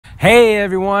Hey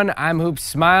everyone, I'm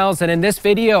Hoopsmiles, and in this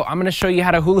video, I'm gonna show you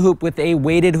how to hula hoop with a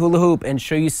weighted hula hoop and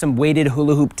show you some weighted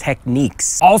hula hoop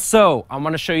techniques. Also, I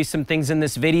wanna show you some things in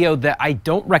this video that I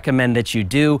don't recommend that you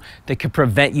do that could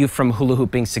prevent you from hula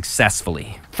hooping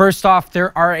successfully. First off,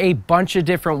 there are a bunch of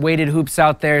different weighted hoops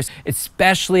out there,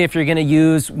 especially if you're gonna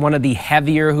use one of the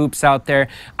heavier hoops out there.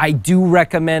 I do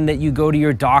recommend that you go to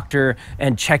your doctor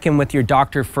and check in with your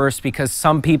doctor first because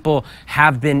some people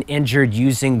have been injured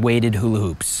using weighted hula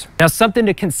hoops. Now, something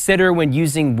to consider when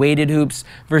using weighted hoops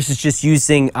versus just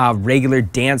using regular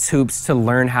dance hoops to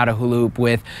learn how to hula hoop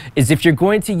with is if you're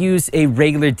going to use a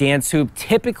regular dance hoop,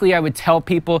 typically I would tell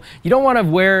people you don't want to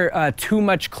wear too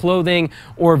much clothing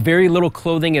or very little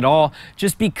clothing at all,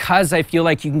 just because I feel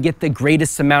like you can get the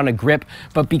greatest amount of grip.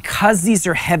 But because these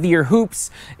are heavier hoops,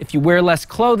 if you wear less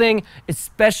clothing,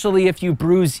 especially if you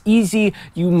bruise easy,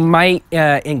 you might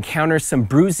encounter some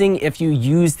bruising if you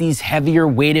use these heavier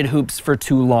weighted hoops for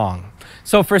too long.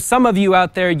 So for some of you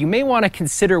out there, you may want to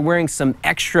consider wearing some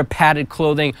extra padded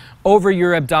clothing over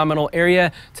your abdominal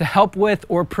area to help with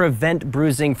or prevent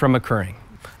bruising from occurring.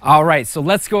 All right, so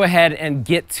let's go ahead and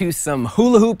get to some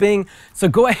hula hooping. So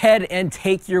go ahead and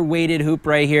take your weighted hoop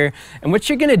right here. And what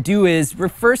you're gonna do is we're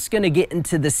first gonna get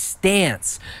into the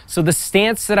stance. So the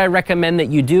stance that I recommend that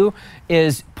you do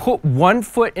is put one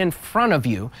foot in front of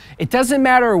you. It doesn't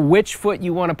matter which foot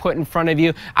you wanna put in front of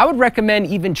you. I would recommend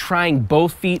even trying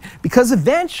both feet because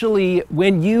eventually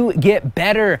when you get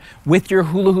better with your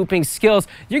hula hooping skills,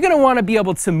 you're gonna wanna be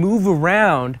able to move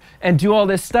around and do all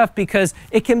this stuff because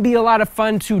it can be a lot of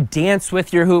fun to dance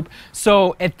with your hoop.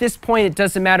 So at this point, it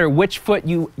doesn't matter which foot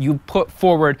you put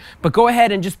forward, but go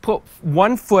ahead and just put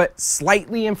one foot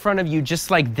slightly in front of you,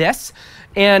 just like this.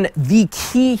 And the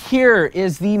key here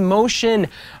is the motion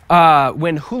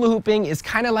when hula hooping is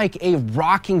kind of like a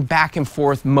rocking back and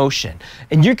forth motion.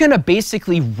 And you're gonna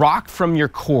basically rock from your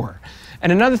core.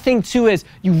 And another thing too is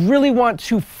you really want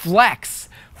to flex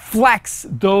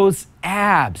those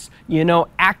abs,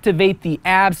 activate the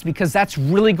abs because that's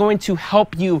really going to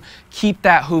help you keep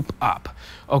that hoop up,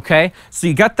 okay? So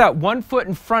you got that one foot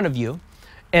in front of you,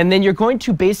 and then you're going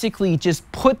to basically just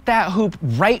put that hoop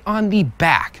right on the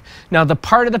back. Now the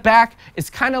part of the back is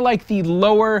kind of like the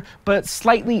lower but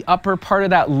slightly upper part of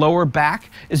that lower back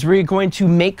is where you're going to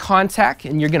make contact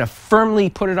and you're gonna firmly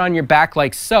put it on your back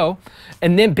like so.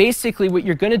 And then basically what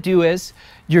you're gonna do is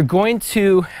you're going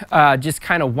to just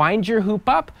kind of wind your hoop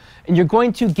up and you're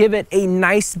going to give it a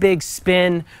nice big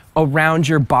spin around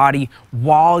your body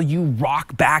while you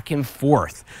rock back and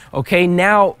forth. Okay,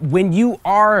 now when you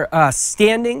are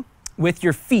standing with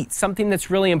your feet, something that's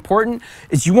really important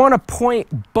is you want to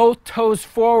point both toes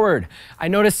forward. I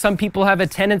notice some people have a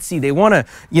tendency, they want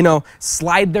to,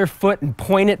 slide their foot and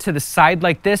point it to the side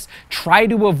like this. Try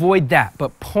to avoid that,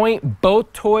 but point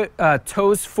both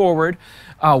toes forward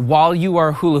while you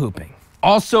are hula hooping.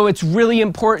 Also, it's really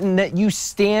important that you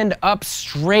stand up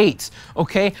straight,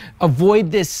 okay?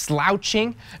 Avoid this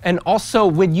slouching. And also,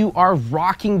 when you are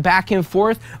rocking back and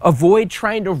forth, avoid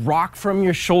trying to rock from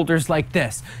your shoulders like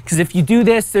this. Because if you do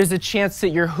this, there's a chance that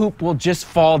your hoop will just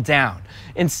fall down.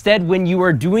 Instead, when you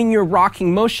are doing your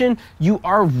rocking motion, you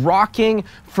are rocking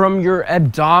from your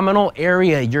abdominal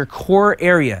area, your core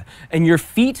area. And your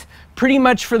feet, pretty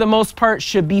much for the most part,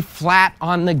 should be flat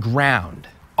on the ground.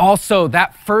 Also,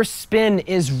 that first spin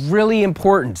is really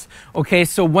important, okay?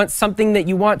 So something that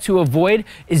you want to avoid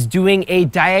is doing a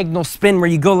diagonal spin where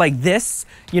you go like this.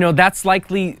 That's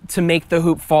likely to make the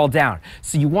hoop fall down.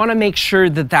 So you want to make sure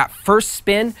that that first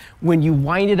spin, when you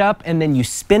wind it up and then you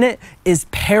spin it, is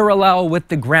parallel with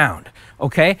the ground,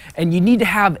 okay? And you need to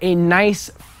have a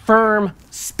nice firm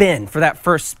spin for that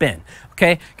first spin,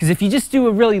 okay? Because if you just do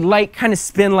a really light kind of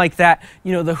spin like that,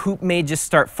 the hoop may just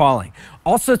start falling.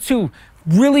 Also too,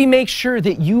 really make sure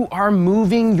that you are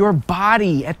moving your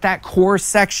body at that core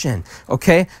section,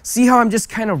 okay? See how I'm just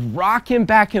kind of rocking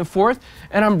back and forth,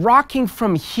 and I'm rocking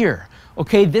from here.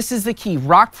 Okay, this is the key.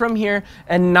 Rock from here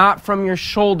and not from your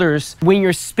shoulders. When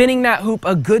you're spinning that hoop,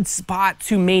 a good spot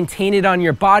to maintain it on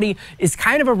your body is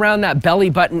kind of around that belly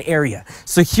button area.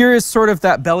 So here is sort of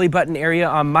that belly button area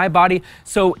on my body.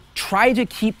 So try to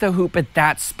keep the hoop at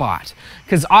that spot.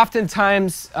 Because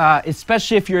oftentimes,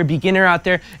 especially if you're a beginner out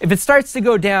there, if it starts to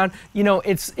go down,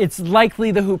 it's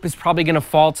likely the hoop is probably gonna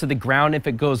fall to the ground if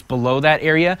it goes below that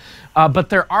area. But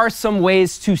there are some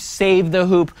ways to save the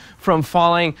hoop from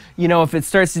falling. If it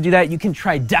starts to do that, you can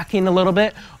try ducking a little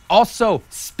bit. Also,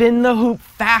 spin the hoop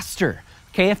faster.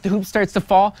 Okay, if the hoop starts to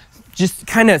fall, just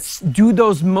kind of do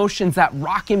those motions, that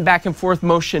rocking back and forth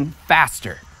motion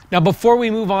faster. Now, before we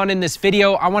move on in this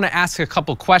video, I want to ask a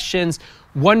couple questions.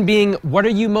 One being, what are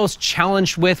you most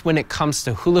challenged with when it comes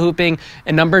to hula hooping?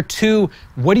 And number two,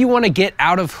 what do you want to get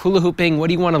out of hula hooping? What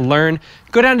do you want to learn?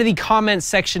 Go down to the comments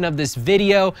section of this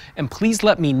video and please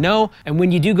let me know. And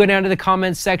when you do go down to the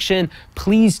comments section,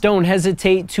 please don't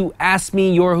hesitate to ask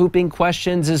me your hooping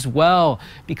questions as well,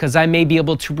 because I may be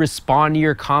able to respond to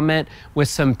your comment with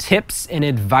some tips and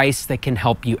advice that can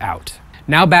help you out.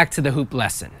 Now back to the hoop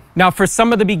lesson. Now, for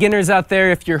some of the beginners out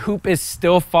there, if your hoop is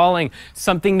still falling,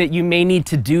 something that you may need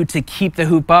to do to keep the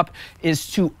hoop up is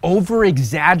to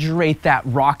over-exaggerate that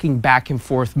rocking back and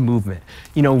forth movement.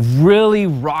 You know, really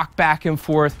rock back and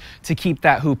forth to keep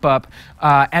that hoop up.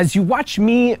 As you watch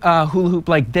me hula hoop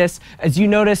like this, as you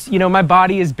notice, you know, my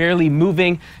body is barely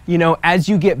moving. You know, as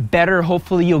you get better,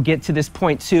 hopefully you'll get to this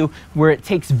point too, where it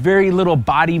takes very little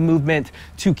body movement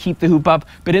to keep the hoop up.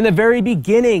 But in the very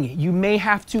beginning, you may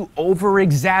have to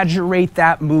over-exaggerate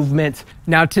that movement.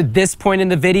 Now, to this point in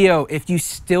the video, if you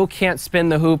still can't spin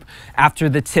the hoop after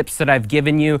the tips that I've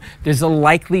given you, there's a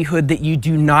likelihood that you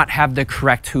do not have the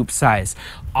correct hoop size.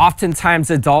 Oftentimes,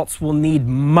 adults will need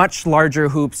much larger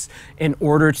hoops in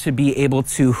order to be able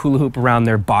to hula hoop around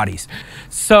their bodies.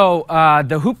 So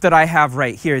the hoop that I have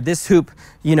right here, this hoop,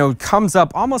 you know, comes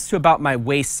up almost to about my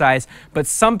waist size, but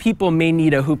some people may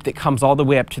need a hoop that comes all the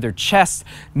way up to their chest,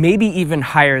 maybe even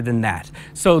higher than that.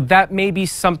 So that may be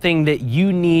something that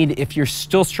you need if you're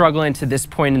still struggling to this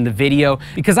point in the video,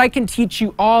 because I can teach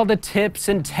you all the tips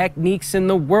and techniques in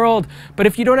the world, but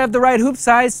if you don't have the right hoop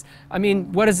size, I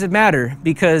mean, what does it matter?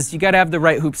 Because you got to have the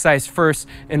right hoop size first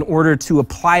in order to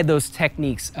apply those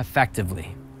techniques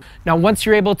effectively. Now, once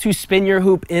you're able to spin your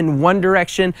hoop in one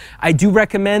direction, I do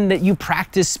recommend that you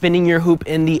practice spinning your hoop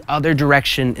in the other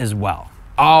direction as well.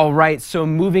 All right, so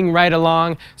moving right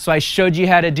along. So I showed you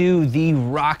how to do the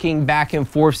rocking back and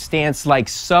forth stance like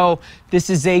so. This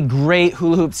is a great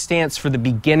hula hoop stance for the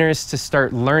beginners to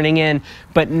start learning in.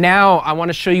 But now I want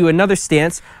to show you another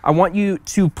stance. I want you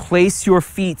to place your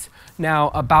feet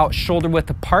now about shoulder width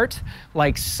apart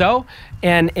like so.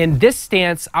 And in this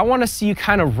stance, I want to see you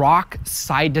kind of rock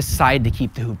side to side to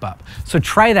keep the hoop up. So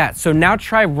try that. So now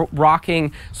try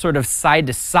rocking sort of side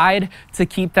to side to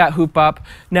keep that hoop up.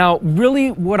 Now,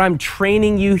 really what I'm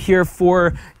training you here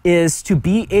for is to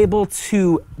be able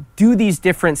to do these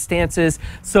different stances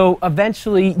so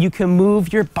eventually you can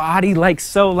move your body like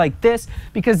so, like this,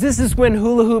 because this is when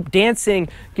hula hoop dancing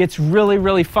gets really,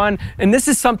 really fun. And this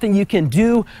is something you can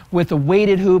do with a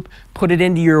weighted hoop, put it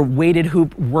into your weighted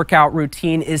hoop workout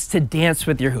routine, is to dance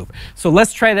with your hoop. So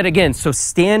let's try that again. So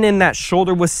stand in that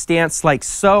shoulder width stance like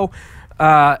so,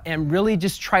 and really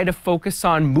just try to focus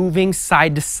on moving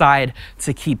side to side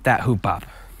to keep that hoop up.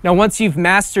 Now, once you've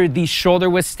mastered the shoulder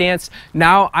width stance,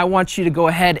 now I want you to go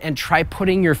ahead and try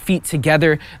putting your feet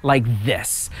together like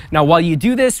this. Now, while you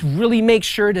do this, really make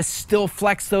sure to still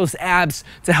flex those abs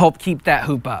to help keep that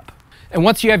hoop up. And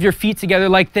once you have your feet together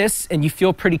like this and you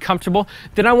feel pretty comfortable,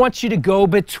 then I want you to go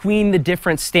between the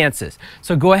different stances.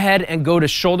 So go ahead and go to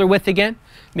shoulder width again.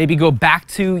 Maybe go back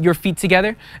to your feet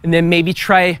together, and then maybe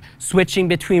try switching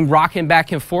between rocking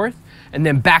back and forth, and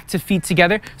then back to feet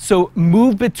together. So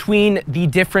move between the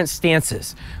different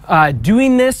stances.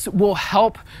 Doing this will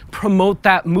help promote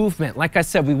that movement. Like I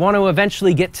said, we want to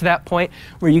eventually get to that point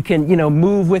where you can, you know,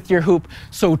 move with your hoop.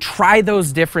 So try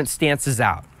those different stances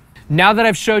out. Now that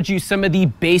I've showed you some of the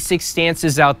basic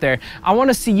stances out there, I want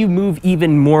to see you move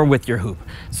even more with your hoop.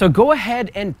 So go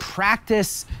ahead and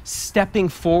practice stepping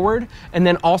forward and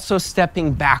then also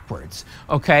stepping backwards,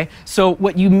 okay? So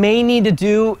what you may need to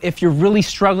do if you're really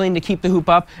struggling to keep the hoop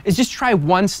up is just try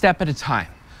one step at a time,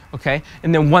 okay?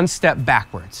 And then one step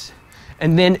backwards.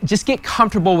 And then just get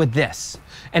comfortable with this.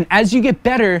 And as you get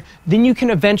better, then you can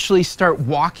eventually start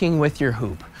walking with your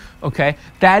hoop. Okay,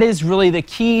 that is really the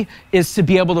key, is to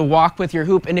be able to walk with your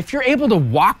hoop. And if you're able to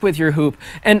walk with your hoop,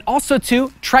 and also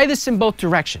too, try this in both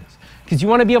directions, because you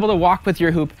want to be able to walk with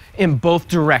your hoop in both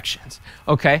directions.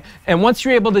 Okay, and once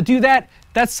you're able to do that,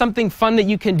 that's something fun that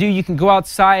you can do. You can go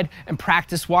outside and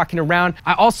practice walking around.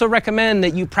 I also recommend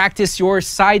that you practice your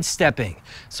side stepping.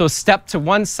 So step to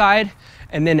one side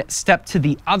and then step to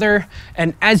the other.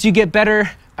 And as you get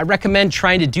better, I recommend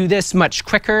trying to do this much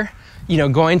quicker, you know,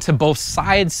 going to both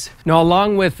sides. Now,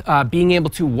 along with being able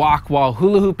to walk while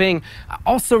hula hooping, I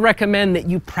also recommend that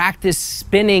you practice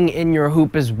spinning in your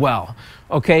hoop as well.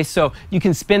 Okay, so you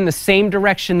can spin the same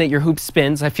direction that your hoop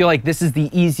spins. I feel like this is the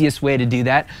easiest way to do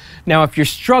that. Now, if you're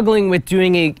struggling with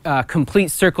doing a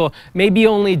complete circle, maybe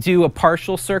only do a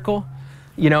partial circle.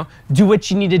 You know, do what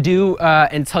you need to do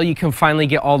until you can finally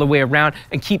get all the way around,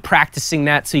 and keep practicing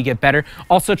that so you get better.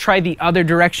 Also try the other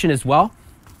direction as well.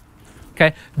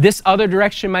 Okay, this other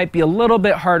direction might be a little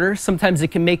bit harder. Sometimes it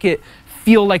can make it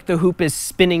feel like the hoop is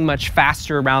spinning much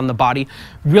faster around the body.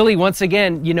 Really, once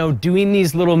again, you know, doing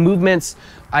these little movements,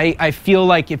 I feel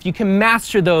like if you can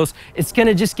master those, it's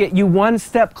gonna just get you one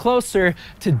step closer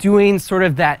to doing sort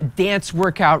of that dance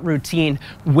workout routine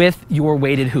with your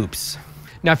weighted hoops.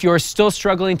 Now, if you're still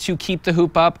struggling to keep the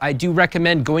hoop up, I do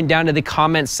recommend going down to the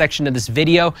comments section of this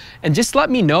video and just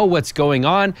let me know what's going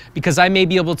on, because I may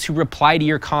be able to reply to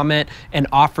your comment and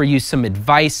offer you some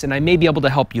advice, and I may be able to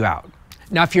help you out.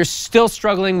 Now, if you're still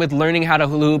struggling with learning how to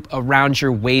hula hoop around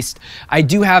your waist, I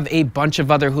do have a bunch of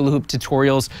other hula hoop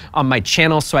tutorials on my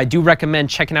channel, so I do recommend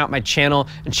checking out my channel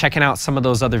and checking out some of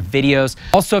those other videos.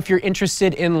 Also, if you're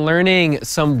interested in learning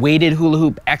some weighted hula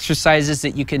hoop exercises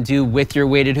that you can do with your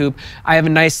weighted hoop, I have a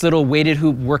nice little weighted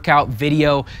hoop workout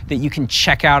video that you can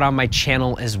check out on my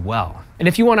channel as well. And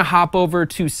if you want to hop over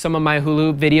to some of my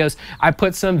hula hoop videos, I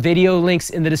put some video links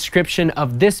in the description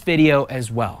of this video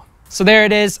as well. So there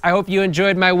it is. I hope you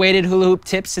enjoyed my weighted hula hoop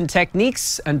tips and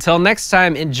techniques. Until next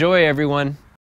time, enjoy everyone.